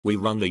We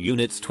run the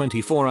units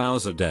 24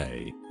 hours a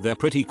day. They're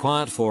pretty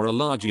quiet for a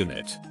large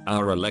unit.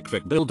 Our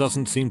electric bill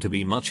doesn't seem to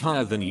be much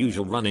higher than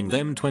usual running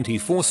them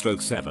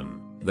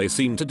 24/7. They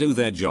seem to do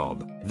their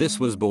job. This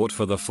was bought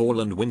for the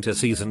fall and winter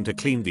season to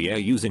clean the air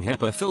using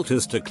HEPA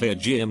filters to clear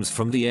germs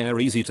from the air,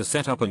 easy to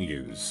set up and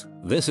use.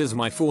 This is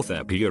my 4th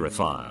air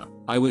purifier.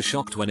 I was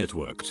shocked when it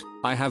worked.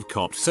 I have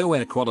coughed, so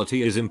air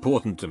quality is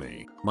important to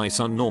me. My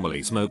son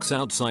normally smokes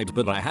outside,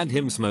 but I had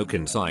him smoke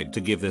inside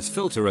to give this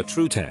filter a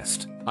true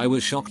test. I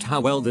was shocked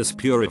how well this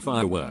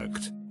purifier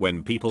worked.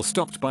 When people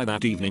stopped by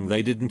that evening,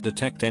 they didn't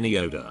detect any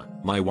odor.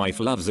 My wife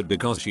loves it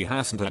because she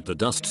hasn't had the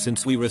dust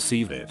since we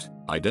received it.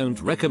 I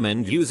don't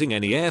recommend using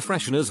any air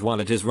fresheners while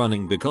it is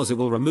running because it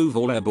will remove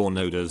all airborne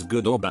odors,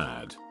 good or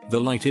bad. The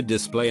lighted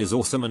display is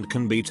awesome and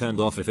can be turned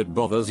off if it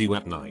bothers you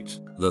at night.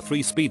 The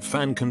 3-speed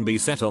fan can be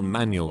set on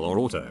manual or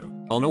auto.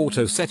 On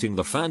auto setting,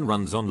 the fan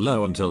runs on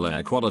low until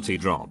air quality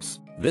drops.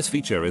 This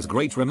feature is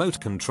great. Remote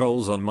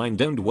controls on mine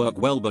don't work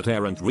well but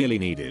aren't really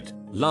needed.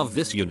 Love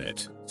this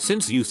unit.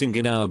 Since using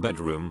in our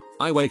bedroom,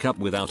 I wake up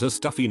without a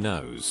stuffy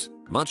nose.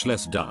 Much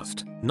less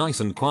dust. Nice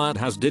and quiet,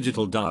 has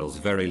digital dials,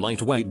 very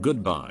lightweight.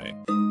 Goodbye.